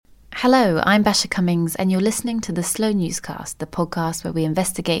Hello, I'm Basha Cummings, and you're listening to the Slow Newscast, the podcast where we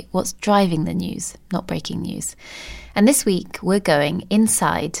investigate what's driving the news, not breaking news. And this week, we're going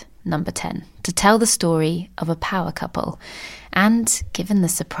inside number 10 to tell the story of a power couple. And given the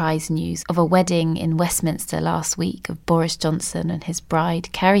surprise news of a wedding in Westminster last week of Boris Johnson and his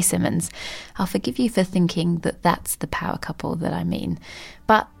bride, Carrie Symonds, I'll forgive you for thinking that that's the power couple that I mean.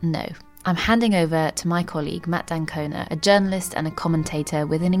 But no. I'm handing over to my colleague Matt d'Ancona, a journalist and a commentator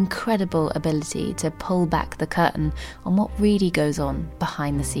with an incredible ability to pull back the curtain on what really goes on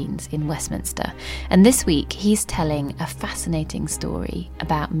behind the scenes in Westminster. And this week he's telling a fascinating story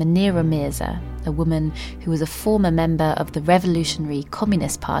about Munira Mirza, a woman who was a former member of the Revolutionary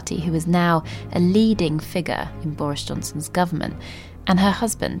Communist Party who is now a leading figure in Boris Johnson's government, and her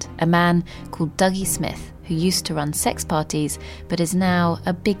husband, a man called Dougie Smith, who used to run sex parties but is now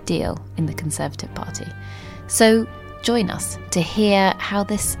a big deal in the Conservative Party. So join us to hear how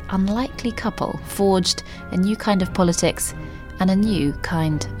this unlikely couple forged a new kind of politics and a new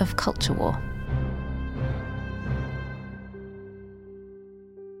kind of culture war.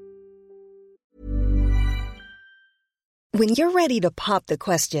 When you're ready to pop the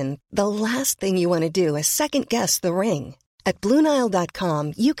question, the last thing you want to do is second-guess the ring. At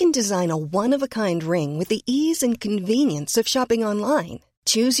BlueNile.com, you can design a one-of-a-kind ring with the ease and convenience of shopping online.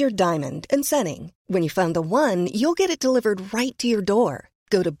 Choose your diamond and setting. When you find the one, you'll get it delivered right to your door.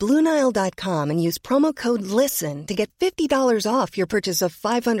 Go to BlueNile.com and use promo code LISTEN to get $50 off your purchase of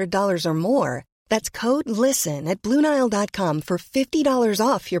 $500 or more. That's code LISTEN at BlueNile.com for $50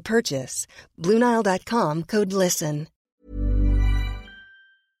 off your purchase. BlueNile.com, code LISTEN.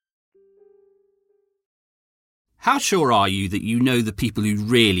 How sure are you that you know the people who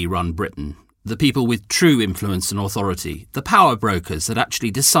really run Britain? The people with true influence and authority, the power brokers that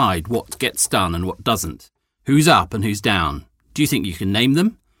actually decide what gets done and what doesn't? Who's up and who's down? Do you think you can name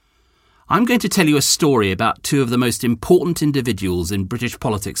them? I'm going to tell you a story about two of the most important individuals in British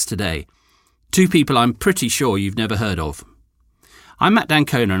politics today. Two people I'm pretty sure you've never heard of. I'm Matt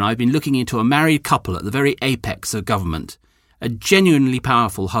d'Ancona, and I've been looking into a married couple at the very apex of government. A genuinely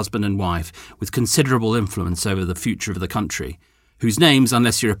powerful husband and wife with considerable influence over the future of the country, whose names,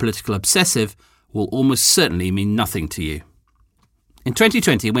 unless you're a political obsessive, will almost certainly mean nothing to you. In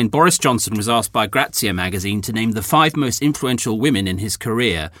 2020, when Boris Johnson was asked by Grazia magazine to name the 5 most influential women in his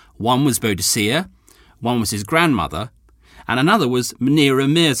career, one was Boadicea, one was his grandmother, and another was Munira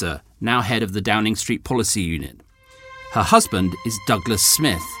Mirza, now head of the Downing Street Policy Unit. Her husband is Douglas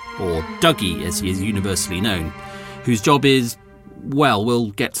Smith, or Dougie as he is universally known, whose job is, well,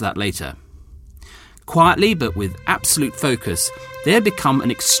 we'll get to that later. Quietly, but with absolute focus, they have become an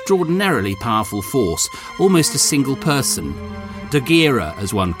extraordinarily powerful force, almost a single person. Dougiera,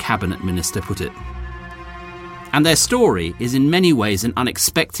 as one cabinet minister put it. And their story is in many ways an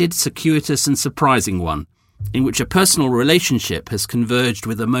unexpected, circuitous and surprising one, in which a personal relationship has converged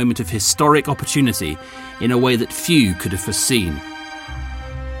with a moment of historic opportunity in a way that few could have foreseen.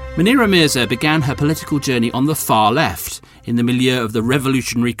 Munira Mirza began her political journey on the far left, in the milieu of the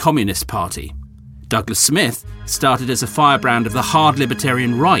Revolutionary Communist Party. Douglas Smith started as a firebrand of the hard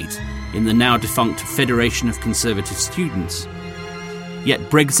libertarian right in the now-defunct Federation of Conservative Students. Yet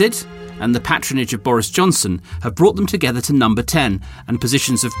Brexit and the patronage of Boris Johnson have brought them together to number 10 and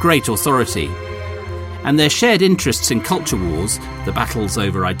positions of great authority. And their shared interests in culture wars, the battles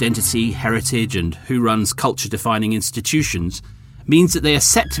over identity, heritage and who runs culture-defining institutions, means that they are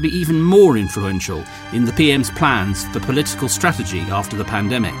set to be even more influential in the PM's plans for political strategy after the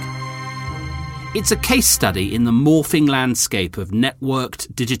pandemic. It's a case study in the morphing landscape of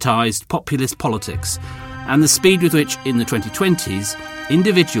networked, digitised, populist politics, and the speed with which, in the 2020s,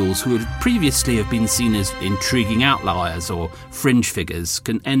 individuals who would previously have been seen as intriguing outliers or fringe figures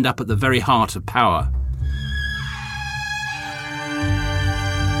can end up at the very heart of power.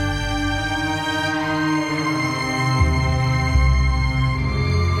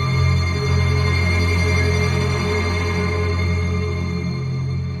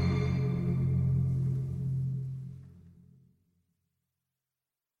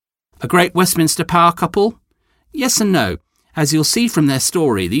 A great Westminster power couple? Yes and no. As you'll see from their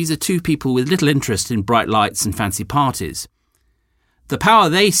story, these are two people with little interest in bright lights and fancy parties. The power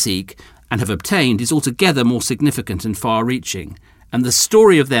they seek and have obtained is altogether more significant and far-reaching, and the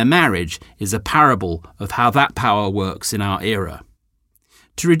story of their marriage is a parable of how that power works in our era.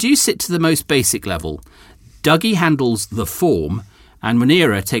 To reduce it to the most basic level, Dougie handles the form and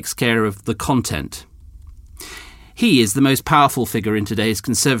Munira takes care of the content. He is the most powerful figure in today's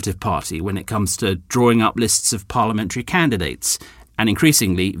Conservative Party when it comes to drawing up lists of parliamentary candidates and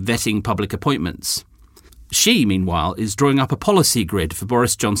increasingly vetting public appointments. She, meanwhile, is drawing up a policy grid for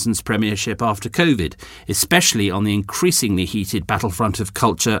Boris Johnson's premiership after COVID, especially on the increasingly heated battlefront of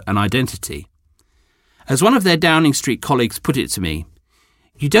culture and identity. As one of their Downing Street colleagues put it to me,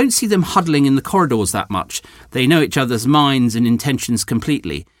 "You don't see them huddling in the corridors that much. They know each other's minds and intentions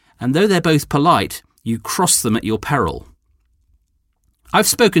completely, and though they're both polite, you cross them at your peril." I've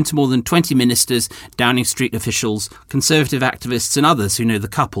spoken to more than 20 ministers, Downing Street officials, Conservative activists and others who know the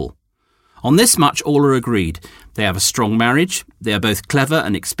couple. On this much all are agreed. They have a strong marriage, they are both clever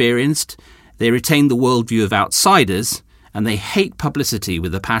and experienced, they retain the worldview of outsiders, and they hate publicity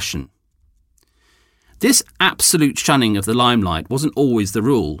with a passion. This absolute shunning of the limelight wasn't always the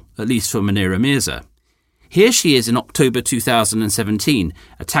rule, at least for Munira Mirza. Here she is in October 2017,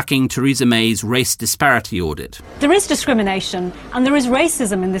 attacking Theresa May's race disparity audit. There is discrimination and there is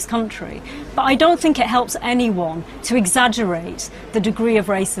racism in this country, but I don't think it helps anyone to exaggerate the degree of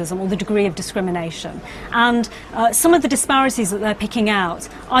racism or the degree of discrimination. And some of the disparities that they're picking out,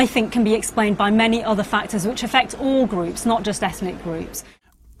 I think, can be explained by many other factors which affect all groups, not just ethnic groups.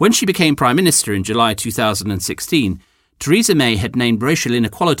 When she became Prime Minister in July 2016, Theresa May had named racial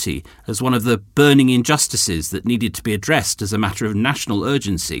inequality as one of the burning injustices that needed to be addressed as a matter of national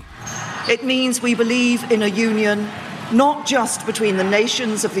urgency. It means we believe in a union not just between the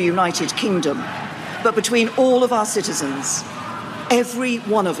nations of the United Kingdom, but between all of our citizens, every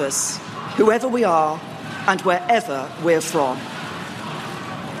one of us, whoever we are and wherever we're from.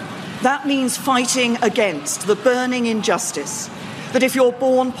 That means fighting against the burning injustice that if you're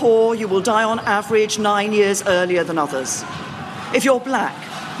born poor, you will die on average 9 years earlier than others. If you're black,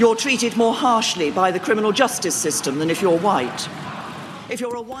 you're treated more harshly by the criminal justice system than if you're white. If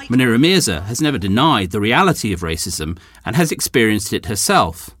you're a white... Munira Mirza has never denied the reality of racism and has experienced it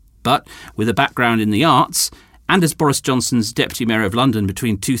herself. But with a background in the arts, and as Boris Johnson's Deputy Mayor of London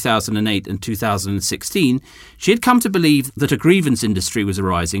between 2008 and 2016, she had come to believe that a grievance industry was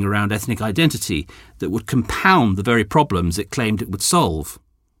arising around ethnic identity that would compound the very problems it claimed it would solve.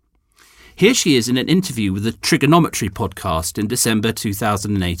 Here she is in an interview with the Trigonometry podcast in December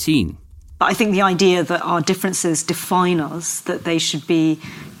 2018. But I think the idea that our differences define us, that they should be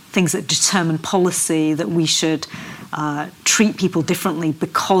things that determine policy, that we should treat people differently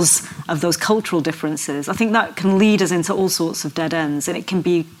because of those cultural differences, I think that can lead us into all sorts of dead ends, and it can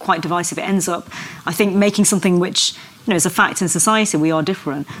be quite divisive. It ends up, I think, making something which, is a fact in society. We are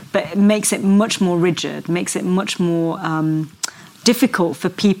different, but it makes it much more rigid, makes it much more difficult for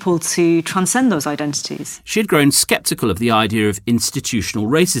people to transcend those identities. She had grown sceptical of the idea of institutional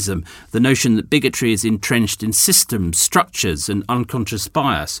racism, the notion that bigotry is entrenched in systems, structures and unconscious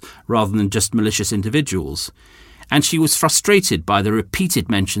bias, rather than just malicious individuals. And she was frustrated by the repeated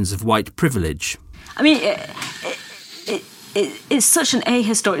mentions of white privilege. I mean, it's such an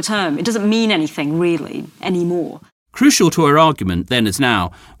ahistoric term. It doesn't mean anything, really, anymore. Crucial to her argument, then as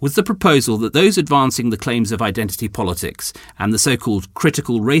now, was the proposal that those advancing the claims of identity politics and the so-called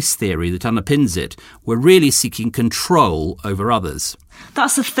critical race theory that underpins it were really seeking control over others.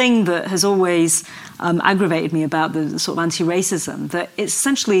 That's the thing that has always aggravated me about the sort of anti-racism, that it's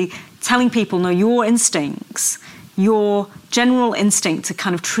essentially telling people, no, your instincts, your general instinct to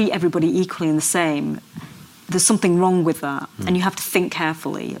kind of treat everybody equally and the same, there's something wrong with that, and you have to think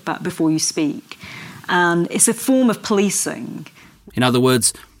carefully about before you speak. And it's a form of policing. In other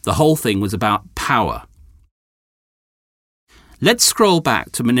words, the whole thing was about power. Let's scroll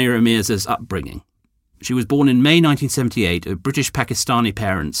back to Munira Mirza's upbringing. She was born in May 1978 of British Pakistani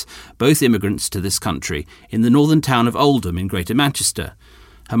parents, both immigrants to this country, in the northern town of Oldham in Greater Manchester.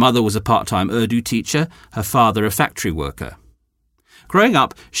 Her mother was a part-time Urdu teacher, her father a factory worker. Growing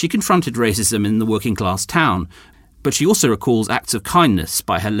up, she confronted racism in the working-class town, but she also recalls acts of kindness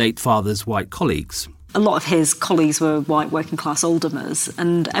by her late father's white colleagues. A lot of his colleagues were white working-class Oldhamers,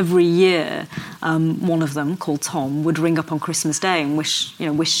 and every year one of them, called Tom, would ring up on Christmas Day and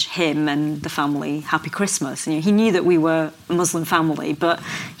wish him and the family happy Christmas. He knew that we were a Muslim family, but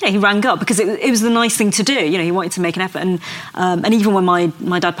he rang up because it was the nice thing to do. He wanted to make an effort, and even when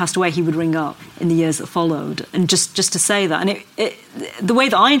my dad passed away, he would ring up in the years that followed, and just to say that. And the way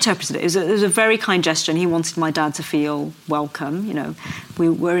that I interpreted it was a very kind gesture, and he wanted my dad to feel welcome. We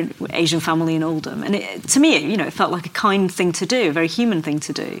were an Asian family in Oldham, and to me, it felt like a kind thing to do, a very human thing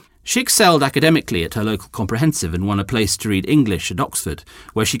to do. She excelled academically at her local comprehensive and won a place to read English at Oxford,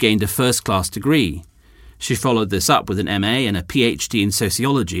 where she gained a first-class degree. She followed this up with an MA and a PhD in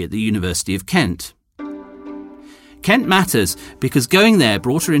sociology at the University of Kent. Kent matters because going there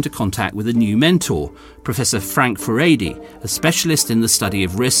brought her into contact with a new mentor, Professor Frank Furedi, a specialist in the study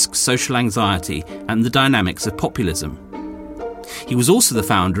of risk, social anxiety and the dynamics of populism. He was also the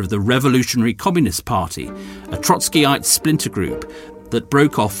founder of the Revolutionary Communist Party, a Trotskyite splinter group that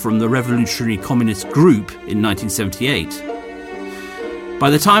broke off from the Revolutionary Communist Group in 1978. By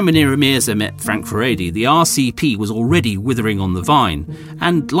the time Munira Mirza met Frank Furedi, the RCP was already withering on the vine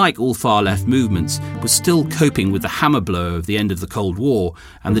and, like all far-left movements, was still coping with the hammer blow of the end of the Cold War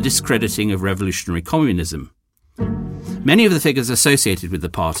and the discrediting of revolutionary communism. Many of the figures associated with the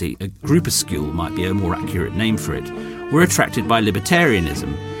party, a groupuscule might be a more accurate name for it, were attracted by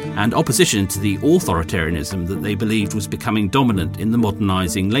libertarianism and opposition to the authoritarianism that they believed was becoming dominant in the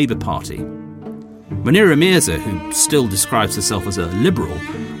modernising Labour Party. Munira Mirza, who still describes herself as a liberal,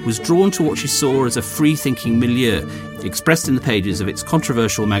 was drawn to what she saw as a free-thinking milieu expressed in the pages of its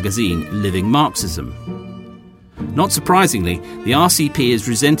controversial magazine Living Marxism. Not surprisingly, the RCP is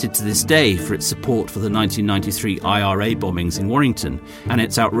resented to this day for its support for the 1993 IRA bombings in Warrington and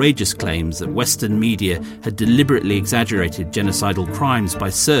its outrageous claims that Western media had deliberately exaggerated genocidal crimes by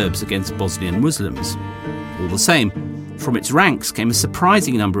Serbs against Bosnian Muslims. All the same, from its ranks came a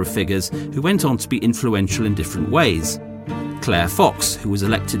surprising number of figures who went on to be influential in different ways. Claire Fox, who was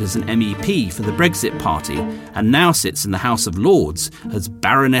elected as an MEP for the Brexit Party and now sits in the House of Lords as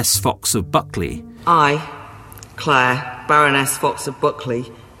Baroness Fox of Buckley. I, Claire, Baroness Fox of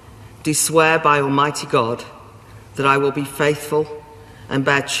Buckley, do swear by Almighty God that I will be faithful and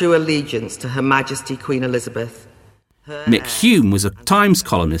bear true allegiance to Her Majesty Queen Elizabeth. Mick Hume was a Times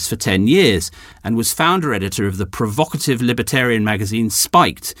columnist for 10 years and was founder-editor of the provocative libertarian magazine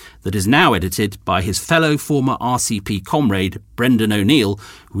Spiked, that is now edited by his fellow former RCP comrade Brendan O'Neill,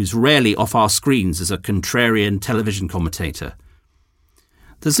 who is rarely off our screens as a contrarian television commentator.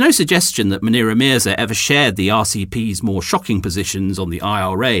 There's no suggestion that Munira Mirza ever shared the RCP's more shocking positions on the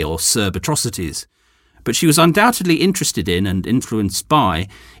IRA or Serb atrocities, but she was undoubtedly interested in and influenced by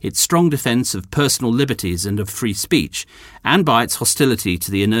its strong defence of personal liberties and of free speech, and by its hostility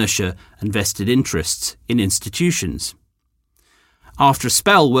to the inertia and vested interests in institutions. After a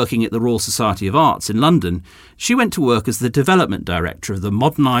spell working at the Royal Society of Arts in London, she went to work as the development director of the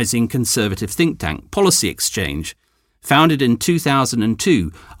modernising conservative think tank Policy Exchange, founded in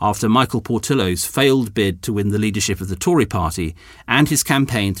 2002 after Michael Portillo's failed bid to win the leadership of the Tory party and his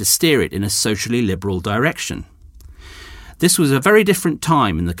campaign to steer it in a socially liberal direction. This was a very different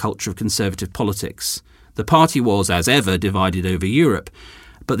time in the culture of conservative politics. The party was, as ever, divided over Europe,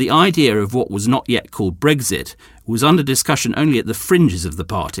 but the idea of what was not yet called Brexit was under discussion only at the fringes of the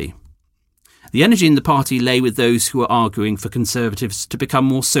party. The energy in the party lay with those who were arguing for Conservatives to become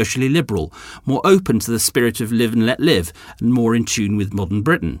more socially liberal, more open to the spirit of live and let live, and more in tune with modern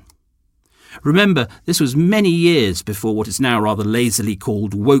Britain. Remember, this was many years before what is now rather lazily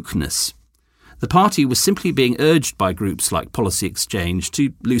called wokeness. The party was simply being urged by groups like Policy Exchange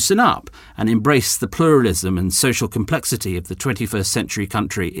to loosen up and embrace the pluralism and social complexity of the 21st century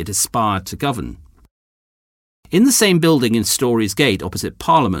country it aspired to govern. In the same building in Storey's Gate opposite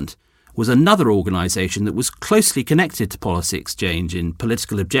Parliament was another organisation that was closely connected to Policy Exchange in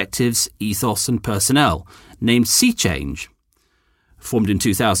political objectives, ethos and personnel, named Sea Change. Formed in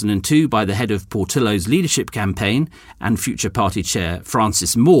 2002 by the head of Portillo's leadership campaign and future party chair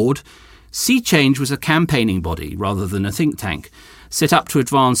Francis Maude, Sea Change was a campaigning body rather than a think tank, set up to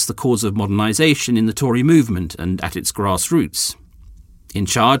advance the cause of modernisation in the Tory movement and at its grassroots. In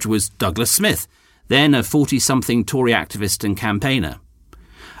charge was Douglas Smith, then a 40-something Tory activist and campaigner.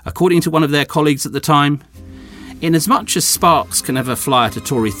 According to one of their colleagues at the time, inasmuch as sparks can never fly at a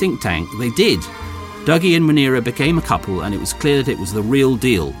Tory think tank, they did. Dougie and Munira became a couple and it was clear that it was the real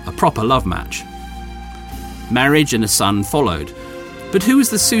deal, a proper love match. Marriage and a son followed, but who was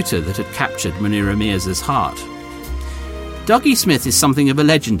the suitor that had captured Munira Mirza's heart? Dougie Smith is something of a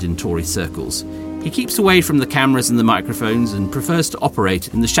legend in Tory circles. He keeps away from the cameras and the microphones and prefers to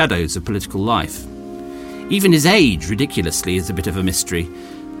operate in the shadows of political life. Even his age, ridiculously, is a bit of a mystery.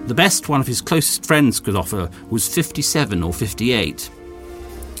 The best one of his closest friends could offer was 57 or 58.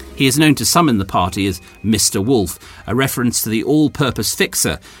 He is known to some in the party as Mr. Wolf, a reference to the all-purpose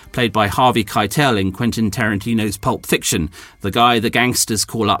fixer played by Harvey Keitel in Quentin Tarantino's Pulp Fiction, the guy the gangsters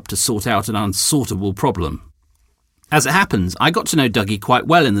call up to sort out an unsortable problem. As it happens, I got to know Dougie quite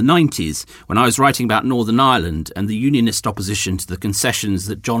well in the 90s when I was writing about Northern Ireland and the unionist opposition to the concessions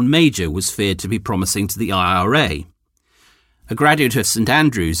that John Major was feared to be promising to the IRA. A graduate of St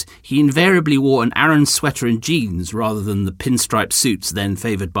Andrews, he invariably wore an Aran sweater and jeans rather than the pinstripe suits then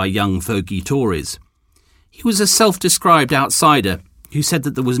favoured by young fogey Tories. He was a self-described outsider who said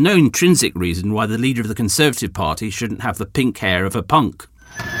that there was no intrinsic reason why the leader of the Conservative Party shouldn't have the pink hair of a punk.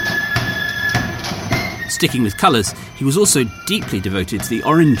 Sticking with colours, he was also deeply devoted to the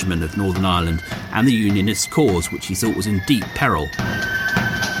Orangemen of Northern Ireland and the Unionist cause, which he thought was in deep peril.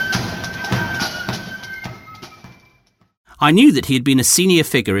 I knew that he had been a senior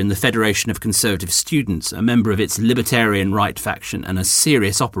figure in the Federation of Conservative Students, a member of its libertarian right faction and a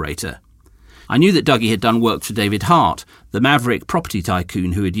serious operator. I knew that Dougie had done work for David Hart, the maverick property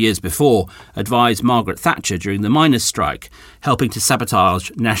tycoon who had years before advised Margaret Thatcher during the miners' strike, helping to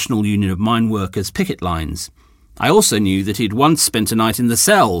sabotage National Union of Mine Workers picket lines. I also knew that he'd once spent a night in the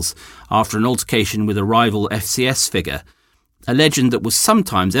cells after an altercation with a rival FCS figure, a legend that was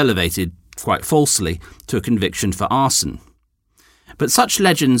sometimes elevated, quite falsely, to a conviction for arson. But such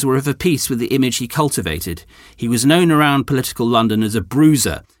legends were of a piece with the image he cultivated. He was known around political London as a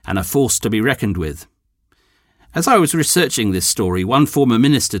bruiser and a force to be reckoned with. As I was researching this story, one former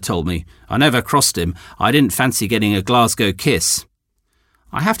minister told me, I never crossed him, I didn't fancy getting a Glasgow kiss.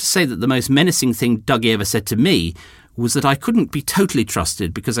 I have to say that the most menacing thing Dougie ever said to me was that I couldn't be totally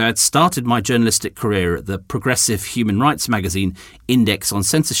trusted because I had started my journalistic career at the progressive human rights magazine Index on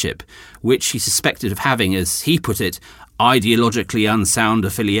Censorship, which he suspected of having, as he put it, ideologically unsound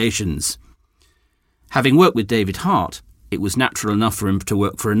affiliations. Having worked with David Hart, it was natural enough for him to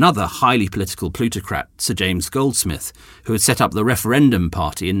work for another highly political plutocrat, Sir James Goldsmith, who had set up the Referendum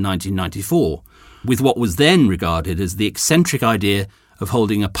Party in 1994, with what was then regarded as the eccentric idea of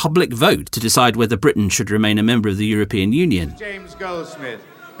holding a public vote to decide whether Britain should remain a member of the European Union. James Goldsmith,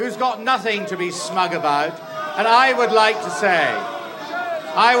 who's got nothing to be smug about, and I would like to say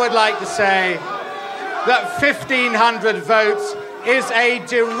that 1,500 votes is a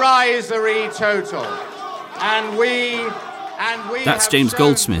derisory total, and we That's James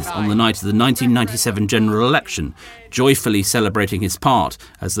Goldsmith on the night of the 1997 general election, joyfully celebrating his part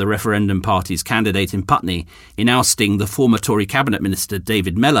as the Referendum Party's candidate in Putney in ousting the former Tory cabinet minister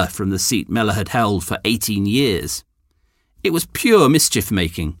David Mellor from the seat Mellor had held for 18 years. It was pure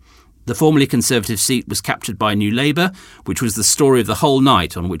mischief-making. The formerly Conservative seat was captured by New Labour, which was the story of the whole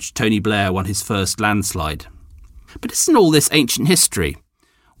night on which Tony Blair won his first landslide. But isn't all this ancient history?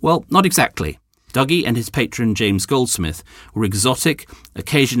 Well, not exactly. Dougie and his patron James Goldsmith were exotic,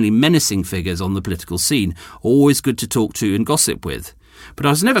 occasionally menacing figures on the political scene, always good to talk to and gossip with. But I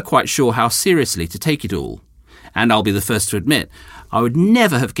was never quite sure how seriously to take it all. And I'll be the first to admit, I would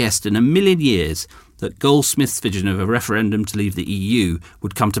never have guessed in a million years that Goldsmith's vision of a referendum to leave the EU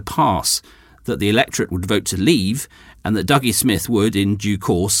would come to pass, that the electorate would vote to leave, and that Dougie Smith would, in due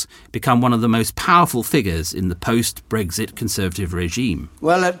course, become one of the most powerful figures in the post-Brexit Conservative regime.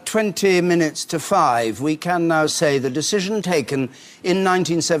 Well, at 20 minutes to 5, we can now say the decision taken in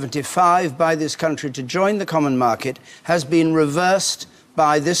 1975 by this country to join the common market has been reversed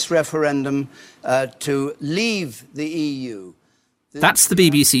by this referendum to leave the EU. That's the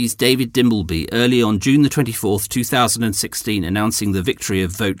BBC's David Dimbleby early on June the 24th, 2016, announcing the victory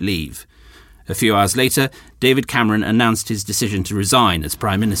of Vote Leave. A few hours later, David Cameron announced his decision to resign as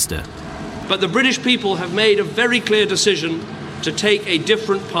Prime Minister. But the British people have made a very clear decision to take a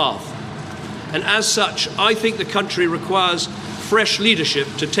different path. And as such, I think the country requires fresh leadership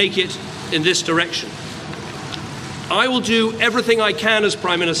to take it in this direction. I will do everything I can as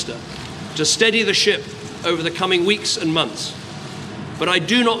Prime Minister to steady the ship over the coming weeks and months. But I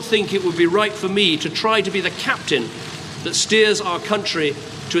do not think it would be right for me to try to be the captain that steers our country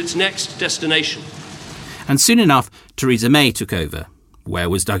to its next destination. And soon enough, Theresa May took over. Where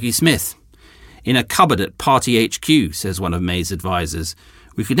was Dougie Smith? In a cupboard at Party HQ, says one of May's advisers.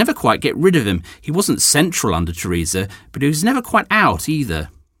 We could never quite get rid of him. He wasn't central under Theresa, but he was never quite out either.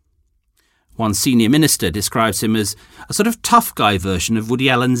 One senior minister describes him as a sort of tough guy version of Woody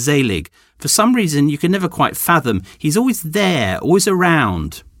Allen's Zelig. For some reason you can never quite fathom, he's always there, always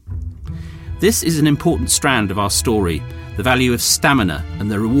around. This is an important strand of our story, the value of stamina and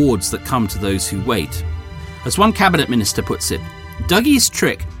the rewards that come to those who wait. As one cabinet minister puts it, Dougie's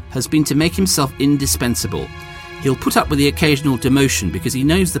trick has been to make himself indispensable. He'll put up with the occasional demotion because he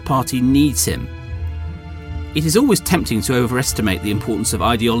knows the party needs him. It is always tempting to overestimate the importance of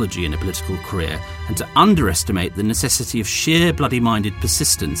ideology in a political career and to underestimate the necessity of sheer bloody-minded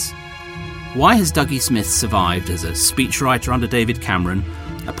persistence. Why has Dougie Smith survived as a speechwriter under David Cameron,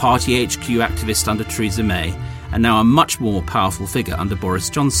 a Party HQ activist under Theresa May, and now a much more powerful figure under Boris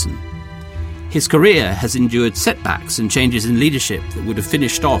Johnson? His career has endured setbacks and changes in leadership that would have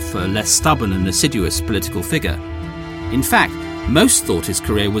finished off a less stubborn and assiduous political figure. In fact, most thought his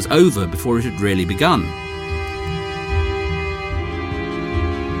career was over before it had really begun.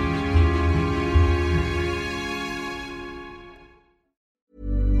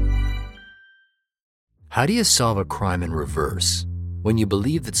 How do you solve a crime in reverse? When you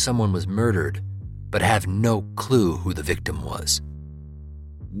believe that someone was murdered, but have no clue who the victim was.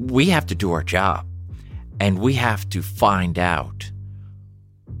 We have to do our job, and we have to find out,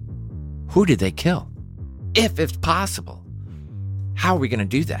 who did they kill? If it's possible. How are we going to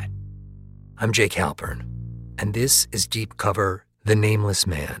do that? I'm Jake Halpern, and this is Deep Cover: The Nameless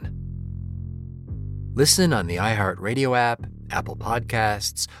Man. Listen on the iHeartRadio app, Apple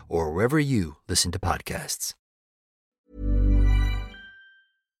Podcasts, or wherever you listen to podcasts.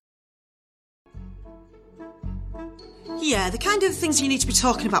 Yeah, the kind of things you need to be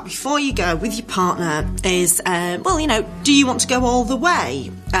talking about before you go with your partner is, do you want to go all the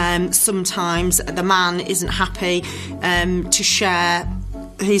way? Sometimes the man isn't happy to share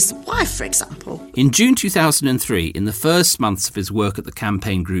his wife, for example. In June 2003, in the first months of his work at the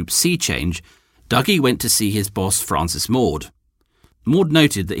campaign group Sea Change, Dougie went to see his boss, Francis Maude. Maude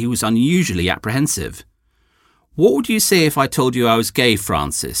noted that he was unusually apprehensive. "What would you say if I told you I was gay,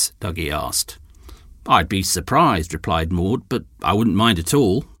 Francis?" Dougie asked. "I'd be surprised," replied Maude, "but I wouldn't mind at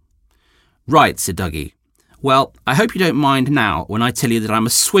all." "Right," said Dougie. "Well, I hope you don't mind now when I tell you that I'm a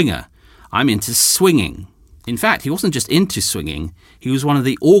swinger. I'm into swinging." In fact, he wasn't just into swinging, he was one of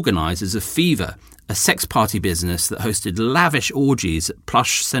the organisers of Fever, a sex party business that hosted lavish orgies at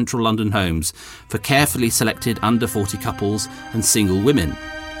plush central London homes for carefully selected under-40 couples and single women.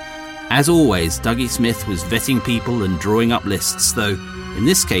 As always, Dougie Smith was vetting people and drawing up lists, though, in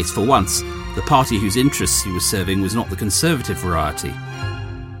this case, for once, the party whose interests he was serving was not the Conservative variety.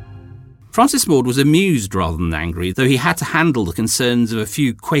 Francis Maude was amused rather than angry, though he had to handle the concerns of a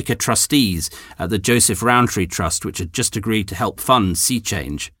few Quaker trustees at the Joseph Rowntree Trust, which had just agreed to help fund Sea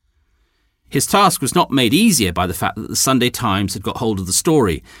Change. His task was not made easier by the fact that the Sunday Times had got hold of the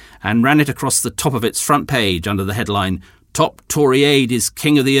story and ran it across the top of its front page under the headline, "Top Tory aide is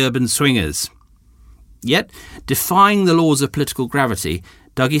King of the Urban Swingers." Yet, defying the laws of political gravity,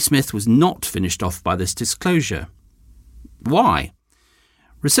 Dougie Smith was not finished off by this disclosure. Why?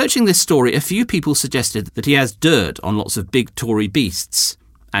 Researching this story, a few people suggested that he has dirt on lots of big Tory beasts,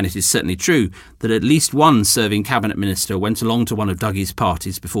 and it is certainly true that at least one serving cabinet minister went along to one of Dougie's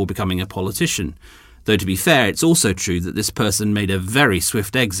parties before becoming a politician, though to be fair, it's also true that this person made a very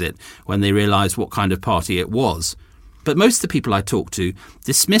swift exit when they realised what kind of party it was. But most of the people I talked to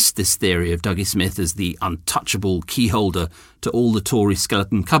dismissed this theory of Dougie Smith as the untouchable keyholder to all the Tory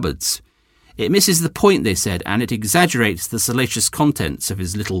skeleton cupboards. It misses the point, they said, and it exaggerates the salacious contents of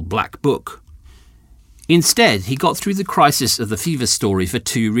his little black book. Instead, he got through the crisis of the Fever story for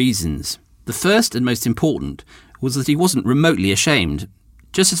two reasons. The first and most important was that he wasn't remotely ashamed.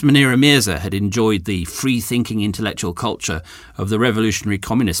 Just as Munira Mirza had enjoyed the free-thinking intellectual culture of the Revolutionary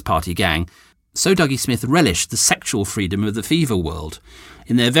Communist Party gang, so Dougie Smith relished the sexual freedom of the Fever world.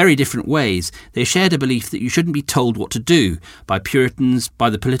 In their very different ways, they shared a belief that you shouldn't be told what to do by Puritans, by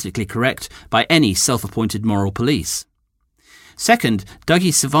the politically correct, by any self-appointed moral police. Second,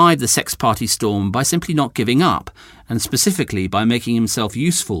 Dougie survived the sex party storm by simply not giving up, and specifically by making himself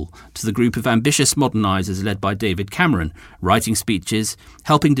useful to the group of ambitious modernisers led by David Cameron, writing speeches,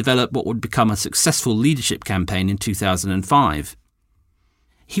 helping develop what would become a successful leadership campaign in 2005.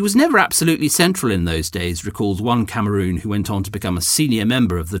 He was never absolutely central in those days, recalls one Cameroon who went on to become a senior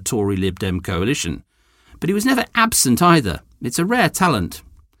member of the Tory Lib Dem coalition. But he was never absent either. It's a rare talent.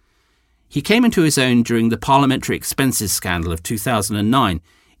 He came into his own during the parliamentary expenses scandal of 2009,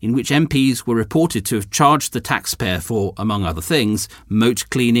 in which MPs were reported to have charged the taxpayer for, among other things, moat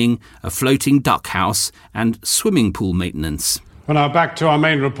cleaning, a floating duck house and swimming pool maintenance. Well, now back to our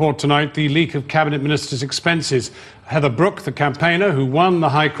main report tonight, the leak of Cabinet Minister's expenses. Heather Brooke, the campaigner who won the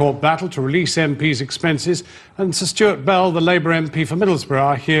High Court battle to release MPs' expenses, and Sir Stuart Bell, the Labour MP for Middlesbrough,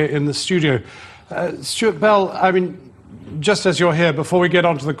 are here in the studio. Stuart Bell, just as you're here, before we get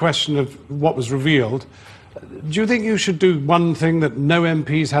on to the question of what was revealed, do you think you should do one thing that no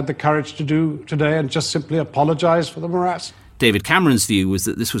MPs had the courage to do today and just simply apologise for the morass? David Cameron's view was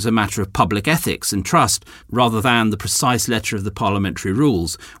that this was a matter of public ethics and trust rather than the precise letter of the parliamentary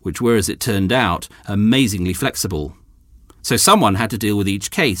rules, which were, as it turned out, amazingly flexible. So someone had to deal with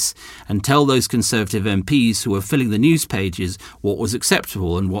each case and tell those Conservative MPs who were filling the news pages what was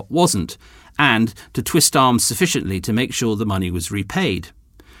acceptable and what wasn't, and to twist arms sufficiently to make sure the money was repaid.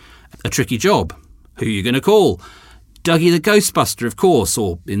 A tricky job. Who are you going to call? Dougie the Ghostbuster, of course,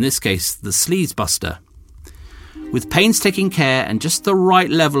 or in this case, the Sleazebuster. With painstaking care and just the right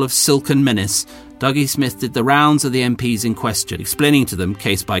level of silken menace, Dougie Smith did the rounds of the MPs in question, explaining to them,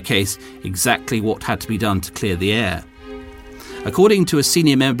 case by case, exactly what had to be done to clear the air. According to a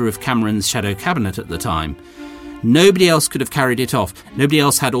senior member of Cameron's shadow cabinet at the time, nobody else could have carried it off. Nobody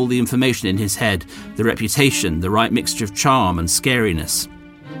else had all the information in his head, the reputation, the right mixture of charm and scariness.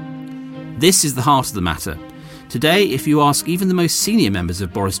 This is the heart of the matter. Today, if you ask even the most senior members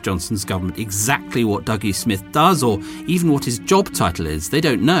of Boris Johnson's government exactly what Dougie Smith does or even what his job title is, they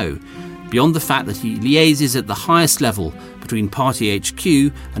don't know, beyond the fact that he liaises at the highest level between Party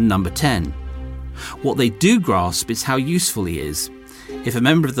HQ and Number 10. What they do grasp is how useful he is. If a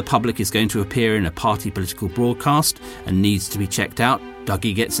member of the public is going to appear in a party political broadcast and needs to be checked out,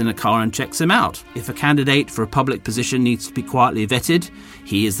 Dougie gets in a car and checks him out. If a candidate for a public position needs to be quietly vetted,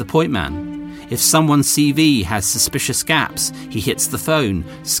 he is the point man. If someone's CV has suspicious gaps, he hits the phone,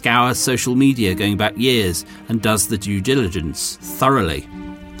 scours social media going back years, and does the due diligence thoroughly.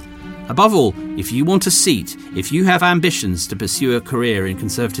 Above all, if you want a seat, if you have ambitions to pursue a career in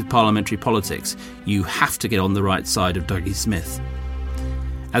Conservative parliamentary politics, you have to get on the right side of Dougie Smith.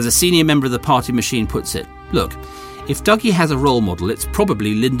 As a senior member of the party machine puts it, look, if Dougie has a role model, it's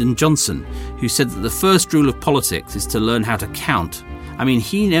probably Lyndon Johnson, who said that the first rule of politics is to learn how to count. I mean,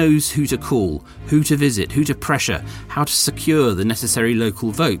 he knows who to call, who to visit, who to pressure, how to secure the necessary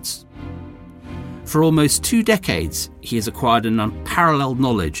local votes. For almost 2 decades, he has acquired an unparalleled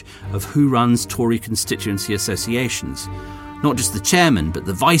knowledge of who runs Tory constituency associations. Not just the chairman, but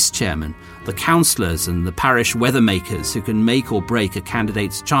the vice-chairman, the councillors and the parish weathermakers who can make or break a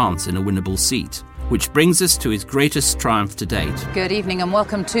candidate's chance in a winnable seat. Which brings us to his greatest triumph to date. Good evening and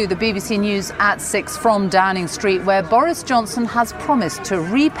welcome to the BBC News at 6 from Downing Street, where Boris Johnson has promised to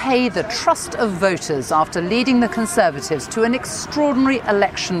repay the trust of voters after leading the Conservatives to an extraordinary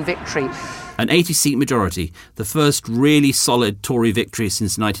election victory. An 80-seat majority, the first really solid Tory victory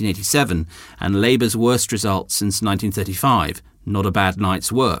since 1987, and Labour's worst result since 1935. Not a bad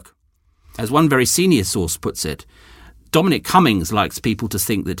night's work. As one very senior source puts it, Dominic Cummings likes people to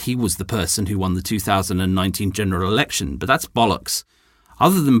think that he was the person who won the 2019 general election, but that's bollocks.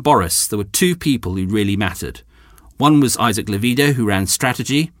 Other than Boris, there were 2 people who really mattered. One was Isaac Levido, who ran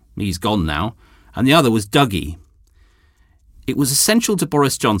strategy, he's gone now, and the other was Dougie. It was essential to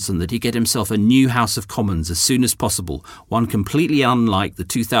Boris Johnson that he get himself a new House of Commons as soon as possible, one completely unlike the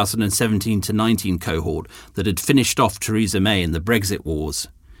 2017-19 cohort that had finished off Theresa May in the Brexit wars.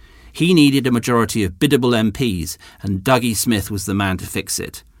 He needed a majority of biddable MPs, and Dougie Smith was the man to fix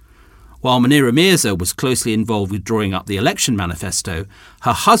it. While Munira Mirza was closely involved with drawing up the election manifesto,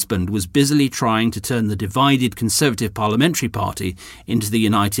 her husband was busily trying to turn the divided Conservative Parliamentary Party into the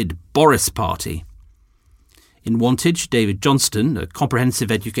united Boris Party. In Wantage, David Johnston, a comprehensive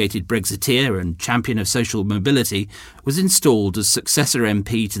educated Brexiteer and champion of social mobility, was installed as successor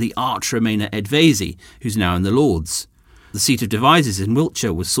MP to the arch Remainer Ed Vaizey, who's now in the Lords. The seat of Devizes in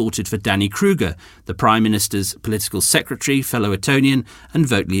Wiltshire was sorted for Danny Kruger, the Prime Minister's political secretary, fellow Etonian and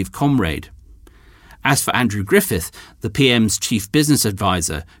Vote Leave comrade. As for Andrew Griffith, the PM's chief business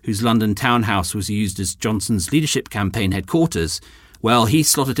advisor, whose London townhouse was used as Johnson's leadership campaign headquarters, well, he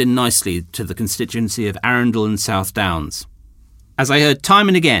slotted in nicely to the constituency of Arundel and South Downs. As I heard time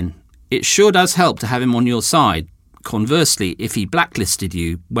and again, it sure does help to have him on your side. Conversely, if he blacklisted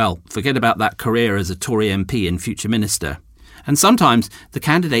you, well, forget about that career as a Tory MP and future minister. And sometimes the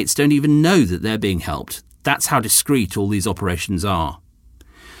candidates don't even know that they're being helped. That's how discreet all these operations are.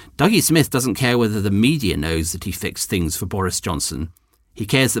 Dougie Smith doesn't care whether the media knows that he fixed things for Boris Johnson. He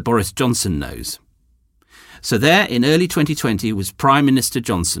cares that Boris Johnson knows. So there, in early 2020, was Prime Minister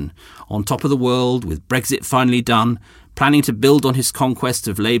Johnson, on top of the world, with Brexit finally done, planning to build on his conquest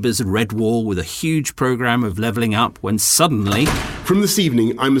of Labour's Red Wall with a huge programme of levelling up, when suddenly... From this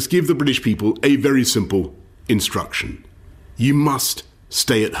evening, I must give the British people a very simple instruction. You must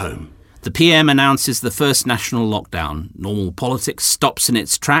stay at home. The PM announces the first national lockdown. Normal politics stops in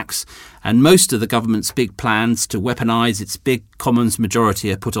its tracks, and most of the government's big plans to weaponise its big Commons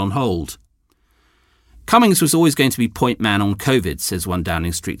majority are put on hold. Cummings was always going to be point man on COVID, says one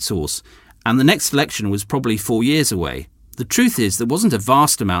Downing Street source, and the next election was probably 4 years away. The truth is, there wasn't a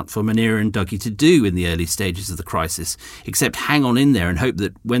vast amount for Munira and Dougie to do in the early stages of the crisis, except hang on in there and hope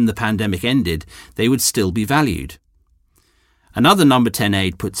that when the pandemic ended, they would still be valued. Another Number 10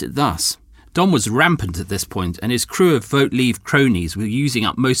 aide puts it thus. Dom was rampant at this point, and his crew of Vote Leave cronies were using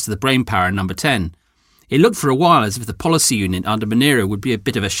up most of the brainpower in Number 10. It looked for a while as if the policy unit under Munira would be a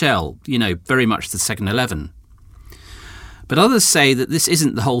bit of a shell, very much the second 11. But others say that this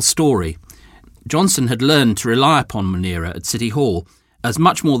isn't the whole story. Johnson had learned to rely upon Munira at City Hall as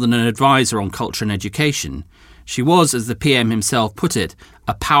much more than an advisor on culture and education. She was, as the PM himself put it,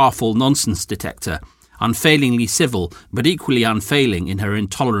 a powerful nonsense detector, unfailingly civil but equally unfailing in her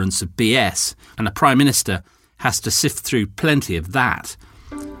intolerance of BS, and a Prime Minister has to sift through plenty of that.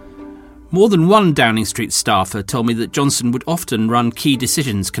 More than one Downing Street staffer told me that Johnson would often run key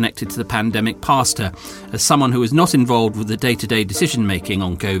decisions connected to the pandemic past her, as someone who was not involved with the day-to-day decision-making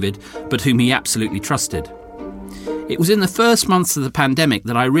on COVID, but whom he absolutely trusted. It was in the first months of the pandemic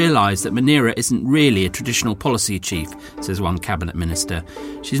that I realised that Munira isn't really a traditional policy chief, says one cabinet minister.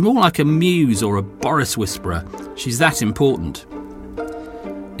 She's more like a muse or a Boris whisperer. She's that important.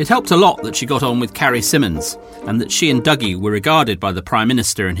 It helped a lot that she got on with Carrie Symonds, and that she and Dougie were regarded by the Prime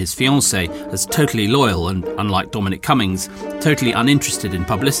Minister and his fiancée as totally loyal and, unlike Dominic Cummings, totally uninterested in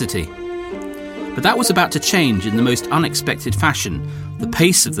publicity. But that was about to change in the most unexpected fashion, the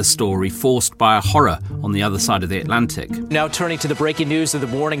pace of the story forced by a horror on the other side of the Atlantic. Now turning to the breaking news of the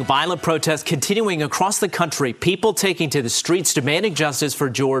morning, violent protests continuing across the country, people taking to the streets demanding justice for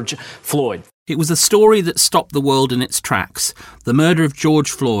George Floyd. It was a story that stopped the world in its tracks, the murder of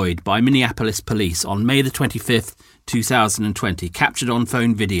George Floyd by Minneapolis police on May the 25th, 2020, captured on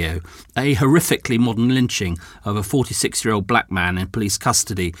phone video, a horrifically modern lynching of a 46-year-old black man in police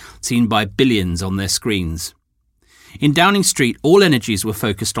custody, seen by billions on their screens. In Downing Street, all energies were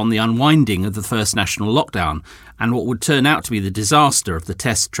focused on the unwinding of the first national lockdown and what would turn out to be the disaster of the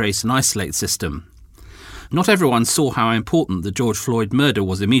test, trace and isolate system. Not everyone saw how important the George Floyd murder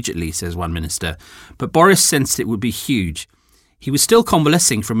was immediately, says one minister, but Boris sensed it would be huge. He was still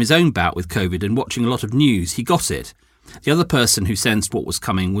convalescing from his own bout with COVID and watching a lot of news. He got it. The other person who sensed what was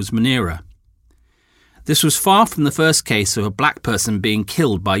coming was Munira. This was far from the first case of a black person being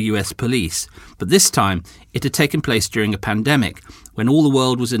killed by US police, but this time it had taken place during a pandemic, when all the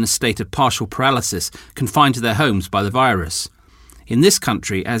world was in a state of partial paralysis, confined to their homes by the virus. In this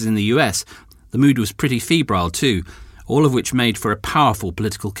country, as in the US, the mood was pretty febrile too, all of which made for a powerful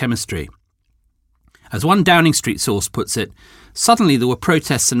political chemistry. As one Downing Street source puts it, suddenly there were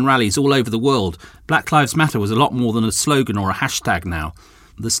protests and rallies all over the world. Black Lives Matter was a lot more than a slogan or a hashtag now.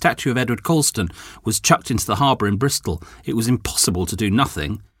 The statue of Edward Colston was chucked into the harbour in Bristol. It was impossible to do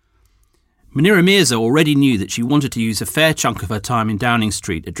nothing. Munira Mirza already knew that she wanted to use a fair chunk of her time in Downing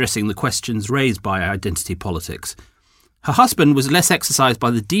Street addressing the questions raised by identity politics. Her husband was less exercised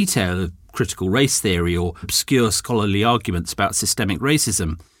by the detail of critical race theory or obscure scholarly arguments about systemic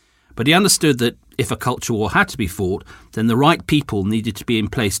racism, but he understood that if a culture war had to be fought, then the right people needed to be in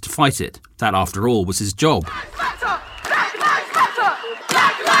place to fight it. That, after all, was his job.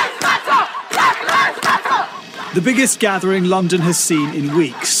 The biggest gathering London has seen in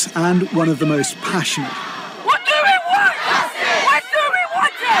weeks, and one of the most passionate. What do we want? Justice! What do we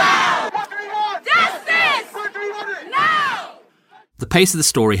want? Now! What do we want? Justice! What do we want? Now! The pace of the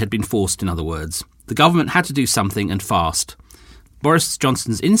story had been forced, in other words. The government had to do something, and fast. Boris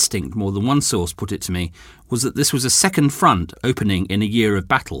Johnson's instinct, more than one source put it to me, was that this was a second front opening in a year of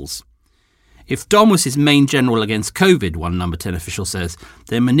battles. If Dom was his main general against COVID, one Number 10 official says,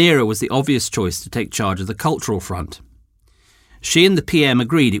 then Munira was the obvious choice to take charge of the cultural front. She and the PM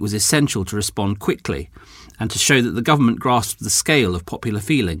agreed it was essential to respond quickly and to show that the government grasped the scale of popular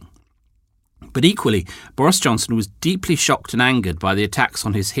feeling. But equally, Boris Johnson was deeply shocked and angered by the attacks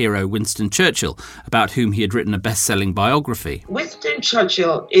on his hero Winston Churchill, about whom he had written a best-selling biography. Winston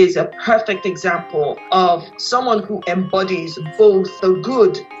Churchill is a perfect example of someone who embodies both the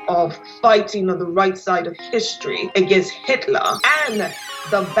good of fighting on the right side of history against Hitler and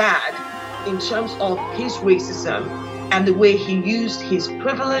the bad in terms of his racism and the way he used his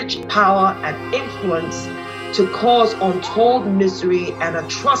privilege, power and influence to cause untold misery and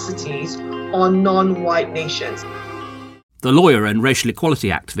atrocities on non-white nations. The lawyer and racial equality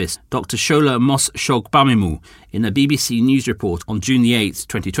activist Dr. Shola Mos-Shogbamimu in a BBC News report on June 8,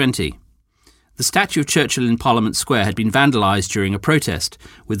 2020. The statue of Churchill in Parliament Square had been vandalised during a protest,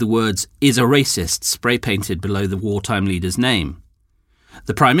 with the words "is a racist" spray-painted below the wartime leader's name.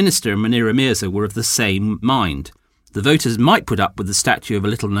 The Prime Minister and Munira Mirza were of the same mind. The voters might put up with the statue of a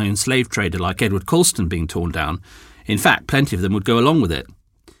little-known slave trader like Edward Colston being torn down. In fact, plenty of them would go along with it.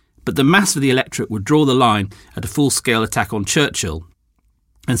 But the mass of the electorate would draw the line at a full-scale attack on Churchill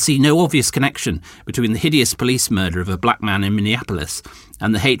and see no obvious connection between the hideous police murder of a black man in Minneapolis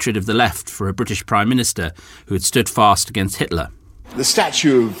and the hatred of the left for a British Prime Minister who had stood fast against Hitler. The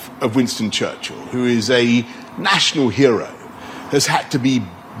statue of Winston Churchill, who is a national hero, has had to be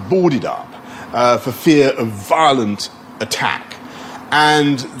boarded up for fear of violent attack.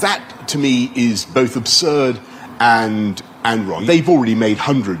 And that, to me, is both absurd and wrong. They've already made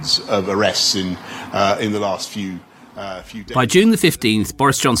hundreds of arrests in the last few days. By June the 15th,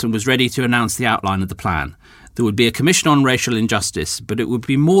 Boris Johnson was ready to announce the outline of the plan. There would be a commission on racial injustice, but it would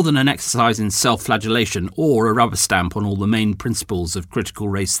be more than an exercise in self-flagellation or a rubber stamp on all the main principles of critical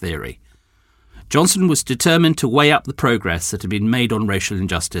race theory. Johnson was determined to weigh up the progress that had been made on racial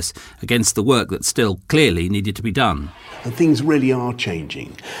injustice against the work that still clearly needed to be done. And things really are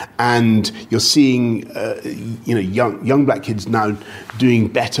changing, and you're seeing, young black kids now doing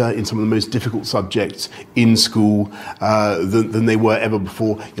better in some of the most difficult subjects in school than they were ever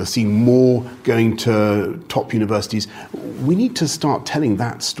before. You're seeing more going to top universities. We need to start telling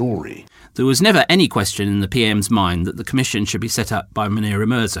that story. There was never any question in the PM's mind that the commission should be set up by Munira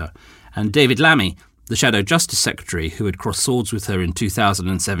Mirza, and David Lammy, the Shadow Justice Secretary, who had crossed swords with her in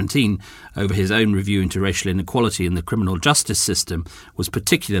 2017 over his own review into racial inequality in the criminal justice system, was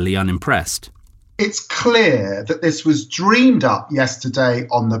particularly unimpressed. It's clear that this was dreamed up yesterday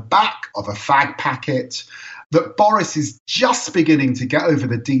on the back of a fag packet, that Boris is just beginning to get over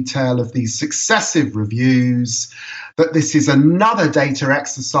the detail of these successive reviews, that this is another data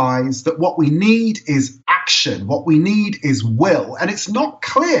exercise, that what we need is action, what we need is will. And it's not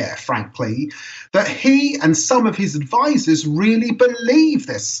clear, frankly, that he and some of his advisors really believe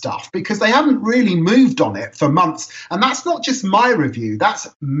this stuff, because they haven't really moved on it for months. And that's not just my review, that's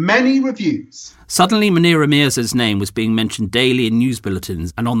many reviews. Suddenly, Munira Mirza's name was being mentioned daily in news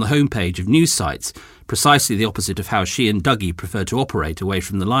bulletins and on the homepage of news sites, precisely the opposite of how she and Dougie prefer to operate away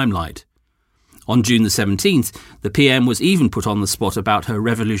from the limelight. On June the 17th, the PM was even put on the spot about her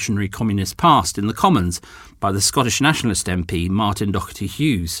revolutionary communist past in the Commons by the Scottish Nationalist MP Martin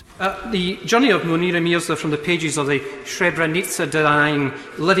Doherty-Hughes. The journey of Munira Mirza from the pages of the Srebrenica-denying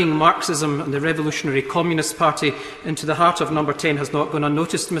living Marxism and the Revolutionary Communist Party into the heart of Number 10 has not gone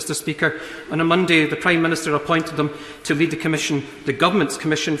unnoticed, Mr Speaker. On a Monday, the Prime Minister appointed them to lead the commission, the Government's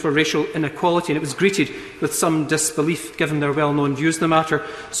Commission for Racial Inequality, and it was greeted with some disbelief given their well-known views in the matter.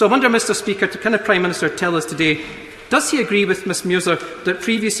 So I wonder, Mr Speaker, can the Prime Minister tell us today, does he agree with Ms Mirza that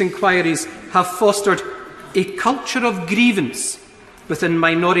previous inquiries have fostered a culture of grievance within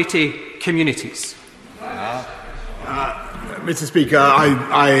minority communities? Mr Speaker,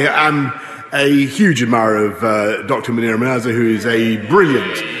 I am a huge admirer of Dr Munira Mirza, who is a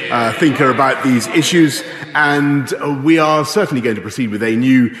brilliant thinker about these issues, and we are certainly going to proceed with a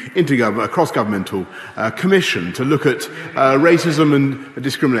new cross-governmental commission to look at racism and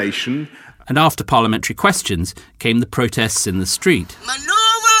discrimination. And after parliamentary questions came the protests in the street.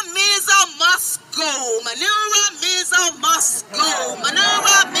 Munira Mirza must go. Munira Mirza must go.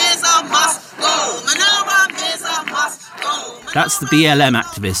 Munira Mirza must go. Munira Mirza must go. That's the BLM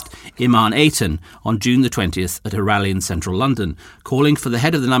activist Iman Aitan on June the 20th at a rally in central London, calling for the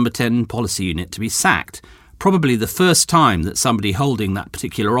head of the Number 10 policy unit to be sacked. Probably the first time that somebody holding that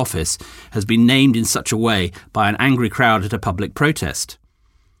particular office has been named in such a way by an angry crowd at a public protest.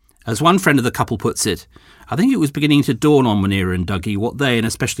 As one friend of the couple puts it, I think it was beginning to dawn on Munira and Dougie what they, and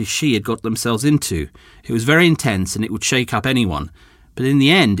especially she, had got themselves into. It was very intense and it would shake up anyone, but in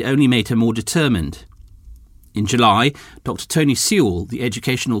the end it only made her more determined. In July, Dr Tony Sewell, the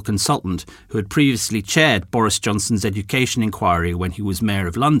educational consultant who had previously chaired Boris Johnson's education inquiry when he was Mayor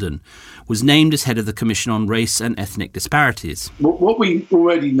of London, was named as head of the Commission on Race and Ethnic Disparities. What we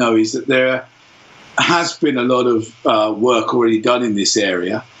already know is that there has been a lot of work already done in this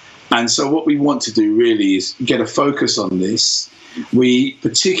area. And so what we want to do really is get a focus on this. We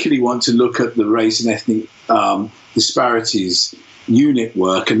particularly want to look at the race and ethnic disparities unit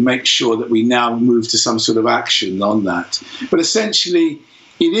work and make sure that we now move to some sort of action on that. But essentially,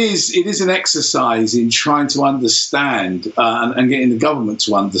 it is an exercise in trying to understand and getting the government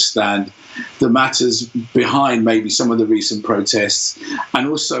to understand the matters behind maybe some of the recent protests, and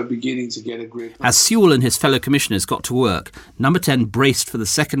also beginning to get a grip. As Sewell and his fellow commissioners got to work, Number 10 braced for the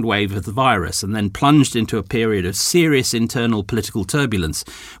second wave of the virus and then plunged into a period of serious internal political turbulence,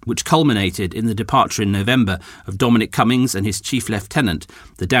 which culminated in the departure in November of Dominic Cummings and his chief lieutenant,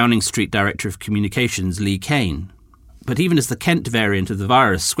 the Downing Street Director of Communications, Lee Kane. But even as the Kent variant of the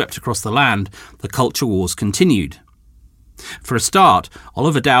virus swept across the land, the culture wars continued. For a start,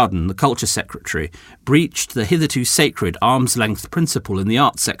 Oliver Dowden, the Culture Secretary, breached the hitherto sacred arm's-length principle in the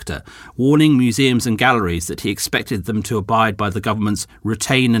arts sector, warning museums and galleries that he expected them to abide by the government's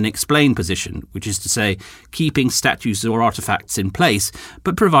retain and explain position, which is to say, keeping statues or artefacts in place,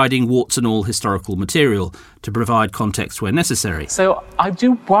 but providing warts and all historical material to provide context where necessary. So I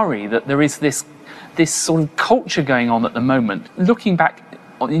do worry that there is this sort of culture going on at the moment, looking back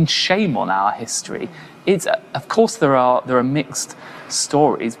in shame on our history. It's, of course, there are mixed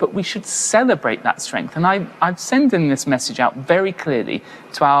stories, but we should celebrate that strength. And I'm sending this message out very clearly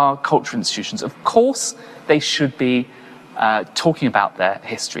to our cultural institutions. Of course, they should be talking about their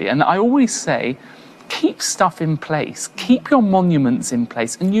history. And I always say, keep stuff in place, keep your monuments in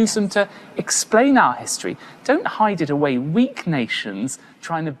place and use them to explain our history. Don't hide it away. Weak nations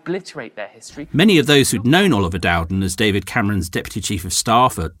try and obliterate their history. Many of those who'd known Oliver Dowden as David Cameron's Deputy Chief of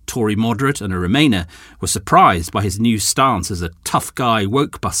Staff, a Tory moderate and a Remainer, were surprised by his new stance as a tough guy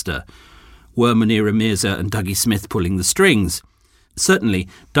woke buster. Were Munira Mirza and Dougie Smith pulling the strings? Certainly,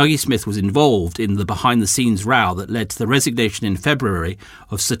 Dougie Smith was involved in the behind-the-scenes row that led to the resignation in February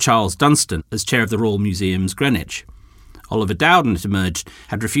of Sir Charles Dunstan as chair of the Royal Museums, Greenwich. Oliver Dowden, it emerged,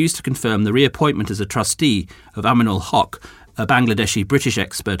 had refused to confirm the reappointment as a trustee of Aminul Haq, a Bangladeshi British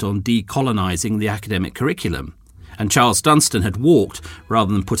expert on decolonising the academic curriculum. And Charles Dunstan had walked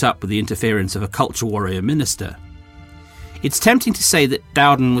rather than put up with the interference of a culture warrior minister. It's tempting to say that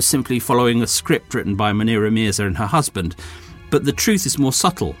Dowden was simply following a script written by Munira Mirza and her husband, but the truth is more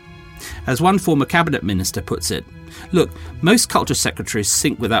subtle. As one former cabinet minister puts it, look, most culture secretaries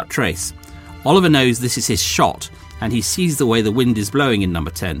sink without trace. Oliver knows this is his shot, and he sees the way the wind is blowing in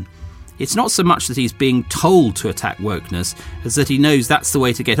Number 10. It's not so much that he's being told to attack wokeness, as that he knows that's the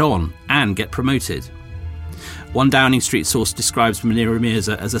way to get on and get promoted. One Downing Street source describes Munira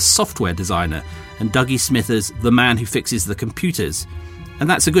Mirza as a software designer and Dougie Smith as the man who fixes the computers. And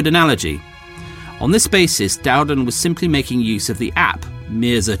that's a good analogy. On this basis, Dowden was simply making use of the app,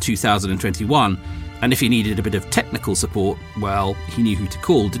 Mirza 2021, and if he needed a bit of technical support, well, he knew who to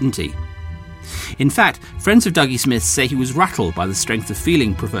call, didn't he? In fact, friends of Dougie Smith say he was rattled by the strength of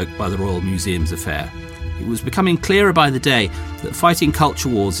feeling provoked by the Royal Museums affair. It was becoming clearer by the day that fighting culture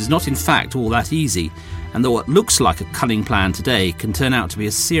wars is not in fact all that easy, and that what looks like a cunning plan today can turn out to be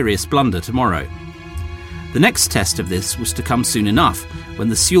a serious blunder tomorrow. The next test of this was to come soon enough, when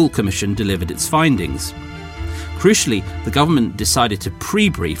the Sewell Commission delivered its findings. Crucially, the government decided to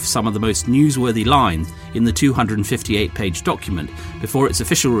pre-brief some of the most newsworthy lines in the 258-page document before its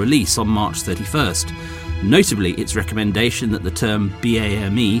official release on March 31st, notably its recommendation that the term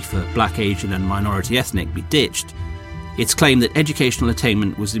BAME for Black, Asian and Minority Ethnic be ditched, its claim that educational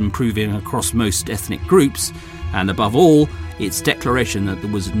attainment was improving across most ethnic groups, and above all, its declaration that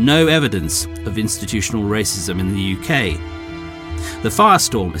there was no evidence of institutional racism in the UK. The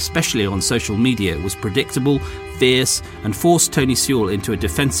firestorm, especially on social media, was predictable, fierce, and forced Tony Sewell into a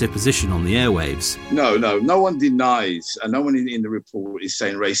defensive position on the airwaves. No one denies, and no one in the report is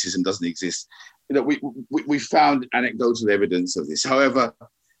saying racism doesn't exist. You know, we found anecdotal evidence of this. However,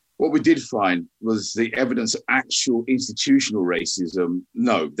 what we did find was the evidence of actual institutional racism.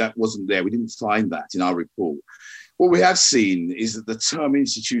 No, that wasn't there. We didn't find that in our report. What we have seen is that the term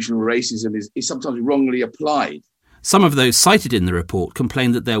institutional racism is sometimes wrongly applied. Some of those cited in the report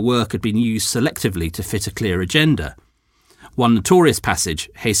complained that their work had been used selectively to fit a clear agenda. One notorious passage,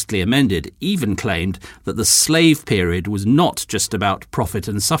 hastily amended, even claimed that the slave period was not just about profit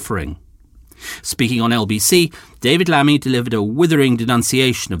and suffering. Speaking on LBC, David Lammy delivered a withering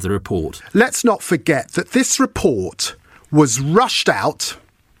denunciation of the report. Let's not forget that this report was rushed out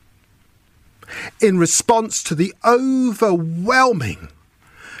in response to the overwhelming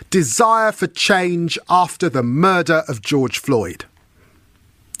desire for change after the murder of George Floyd,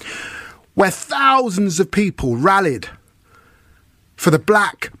 where thousands of people rallied for the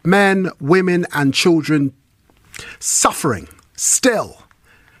black men, women and children suffering, still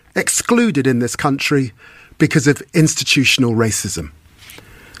excluded in this country because of institutional racism.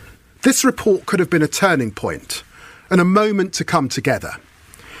 This report could have been a turning point and a moment to come together.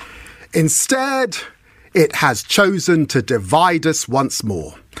 Instead, it has chosen to divide us once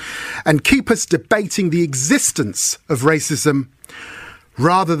more and keep us debating the existence of racism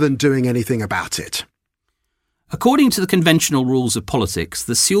rather than doing anything about it. According to the conventional rules of politics,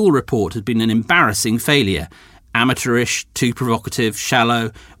 the Sewell report had been an embarrassing failure, amateurish, too provocative,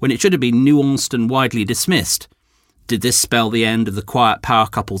 shallow, when it should have been nuanced and widely dismissed. Did this spell the end of the quiet power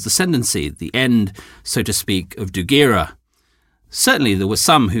couple's ascendancy, the end, so to speak, of Dougiera? Certainly there were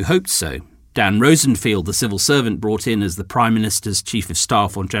some who hoped so. Dan Rosenfield, the civil servant brought in as the Prime Minister's Chief of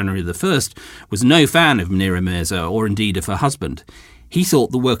Staff on January the 1st, was no fan of Munira Mirza or indeed of her husband. He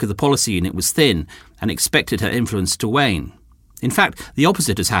thought the work of the policy unit was thin and expected her influence to wane. In fact, the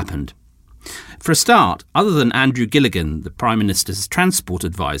opposite has happened. For a start, other than Andrew Gilligan, the Prime Minister's transport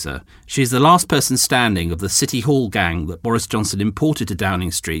advisor, she is the last person standing of the City Hall gang that Boris Johnson imported to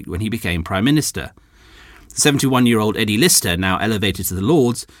Downing Street when he became Prime Minister. The 71-year-old Eddie Lister, now elevated to the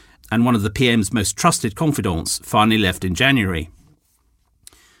Lords, and one of the PM's most trusted confidants, finally left in January.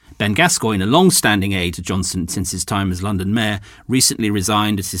 Ben Gascoigne, a long-standing aide to Johnson since his time as London Mayor, recently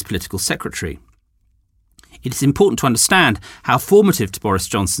resigned as his political secretary. It is important to understand how formative to Boris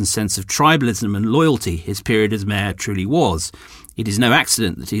Johnson's sense of tribalism and loyalty his period as mayor truly was. It is no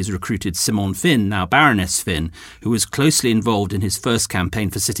accident that he has recruited Simone Finn, now Baroness Finn, who was closely involved in his first campaign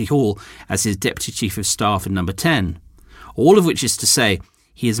for City Hall as his Deputy Chief of Staff in Number 10. All of which is to say,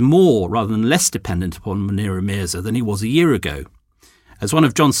 he is more rather than less dependent upon Munira Mirza than he was a year ago. As one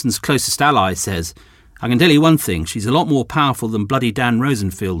of Johnson's closest allies says, I can tell you one thing, she's a lot more powerful than bloody Dan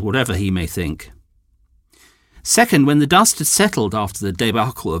Rosenfield, whatever he may think. Second, when the dust had settled after the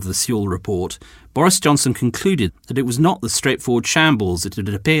debacle of the Sewell report, Boris Johnson concluded that it was not the straightforward shambles it had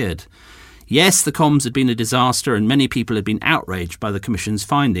appeared. Yes, the comms had been a disaster and many people had been outraged by the Commission's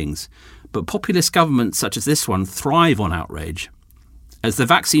findings, but populist governments such as this one thrive on outrage. As the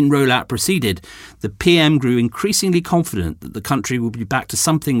vaccine rollout proceeded, the PM grew increasingly confident that the country would be back to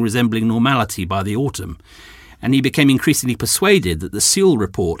something resembling normality by the autumn, and he became increasingly persuaded that the Sewell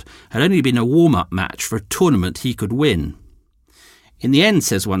report had only been a warm-up match for a tournament he could win. In the end,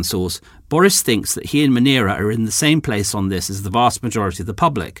 says one source, Boris thinks that he and Munira are in the same place on this as the vast majority of the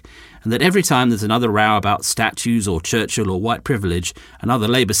public, and that every time there's another row about statues or Churchill or white privilege, another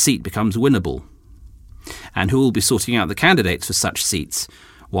Labour seat becomes winnable. And who will be sorting out the candidates for such seats?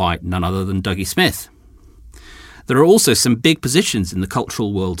 Why, none other than Dougie Smith. There are also some big positions in the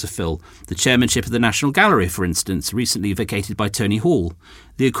cultural world to fill. The chairmanship of the National Gallery, for instance, recently vacated by Tony Hall.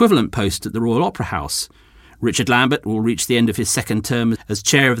 The equivalent post at the Royal Opera House. Richard Lambert will reach the end of his second term as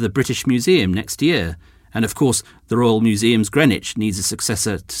chair of the British Museum next year. And of course, the Royal Museum's Greenwich needs a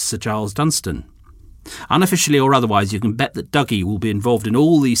successor to Sir Charles Dunstan. Unofficially or otherwise, you can bet that Dougie will be involved in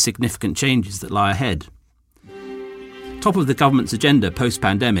all these significant changes that lie ahead. Top of the government's agenda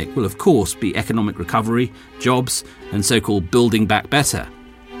post-pandemic will of course be economic recovery, jobs and so-called building back better.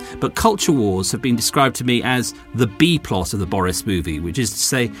 But culture wars have been described to me as the B-plot of the Boris movie, which is to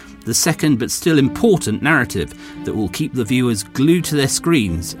say the second but still important narrative that will keep the viewers glued to their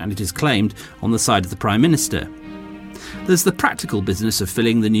screens and, it is claimed, on the side of the Prime Minister. There's the practical business of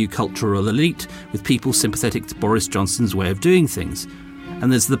filling the new cultural elite with people sympathetic to Boris Johnson's way of doing things.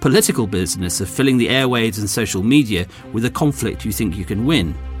 And there's the political business of filling the airwaves and social media with a conflict you think you can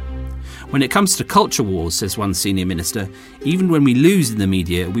win. When it comes to culture wars, says one senior minister, even when we lose in the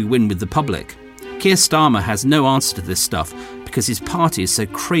media, we win with the public. Keir Starmer has no answer to this stuff because his party is so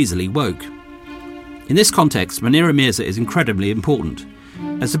crazily woke. In this context, Munira Mirza is incredibly important.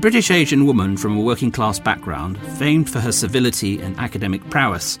 As a British Asian woman from a working-class background, famed for her civility and academic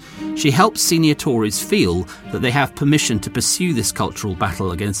prowess, she helps senior Tories feel that they have permission to pursue this cultural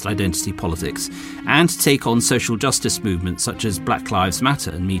battle against identity politics and to take on social justice movements such as Black Lives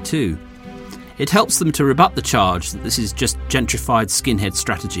Matter and Me Too. It helps them to rebut the charge that this is just gentrified skinhead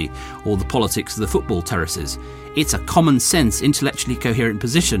strategy or the politics of the football terraces. It's a common-sense, intellectually coherent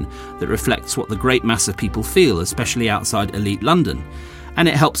position that reflects what the great mass of people feel, especially outside elite London. And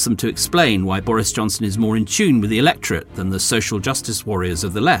it helps them to explain why Boris Johnson is more in tune with the electorate than the social justice warriors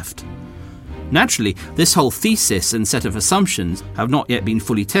of the left. Naturally, this whole thesis and set of assumptions have not yet been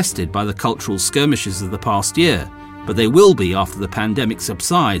fully tested by the cultural skirmishes of the past year, but they will be after the pandemic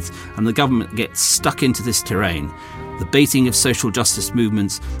subsides and the government gets stuck into this terrain, the baiting of social justice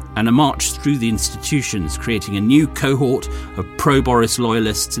movements and a march through the institutions, creating a new cohort of pro-Boris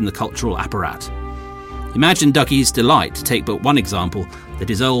loyalists in the cultural apparat. Imagine Dougie's delight, to take but one example, that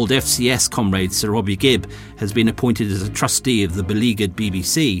his old FCS comrade Sir Robbie Gibb has been appointed as a trustee of the beleaguered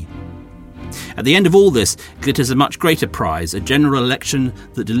BBC. At the end of all this glitters a much greater prize, a general election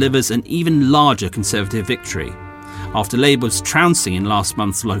that delivers an even larger Conservative victory. After Labour's trouncing in last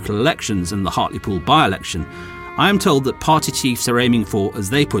month's local elections and the Hartlepool by-election, I am told that party chiefs are aiming for, as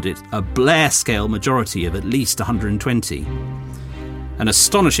they put it, a Blair-scale majority of at least 120. An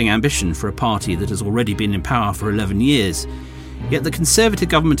astonishing ambition for a party that has already been in power for 11 years. Yet the Conservative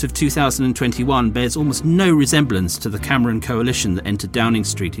government of 2021 bears almost no resemblance to the Cameron coalition that entered Downing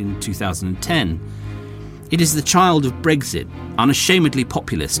Street in 2010. It is the child of Brexit, unashamedly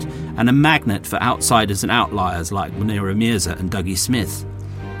populist, and a magnet for outsiders and outliers like Munira Mirza and Dougie Smith.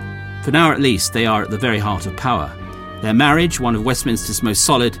 For now at least, they are at the very heart of power. Their marriage, one of Westminster's most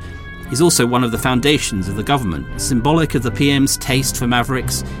solid, is also one of the foundations of the government, symbolic of the PM's taste for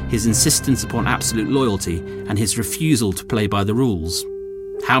mavericks, his insistence upon absolute loyalty, and his refusal to play by the rules.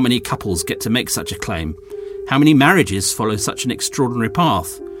 How many couples get to make such a claim? How many marriages follow such an extraordinary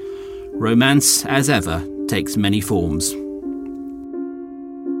path? Romance, as ever, takes many forms.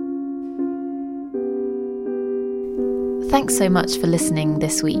 Thanks so much for listening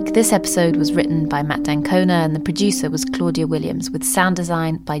this week. This episode was written by Matt Dancona and the producer was Claudia Williams, with sound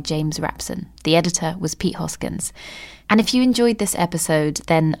design by James Rapson. The editor was Pete Hoskins. And if you enjoyed this episode,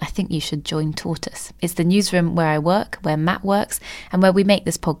 then I think you should join Tortoise. It's the newsroom where I work, where Matt works, and where we make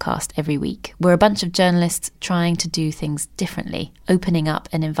this podcast every week. We're a bunch of journalists trying to do things differently, opening up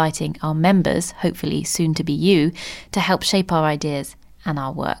and inviting our members, hopefully soon to be you, to help shape our ideas and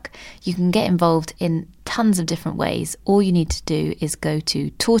our work. You can get involved in tons of different ways. All you need to do is go to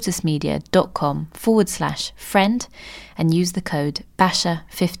tortoisemedia.com/friend and use the code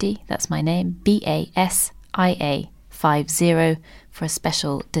BASHA50, that's my name, BASIA 50, for a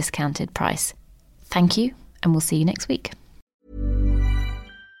special discounted price. Thank you, and we'll see you next week.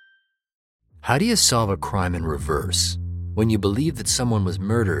 How do you solve a crime in reverse when you believe that someone was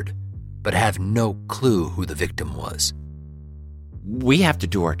murdered but have no clue who the victim was? We have to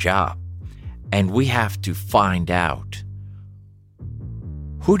do our job, and we have to find out,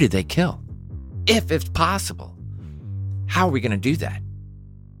 who did they kill? If it's possible. How are we going to do that?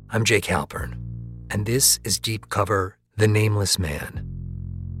 I'm Jake Halpern, and this is Deep Cover: The Nameless Man.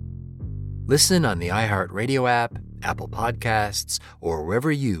 Listen on the iHeartRadio app, Apple Podcasts, or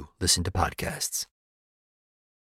wherever you listen to podcasts.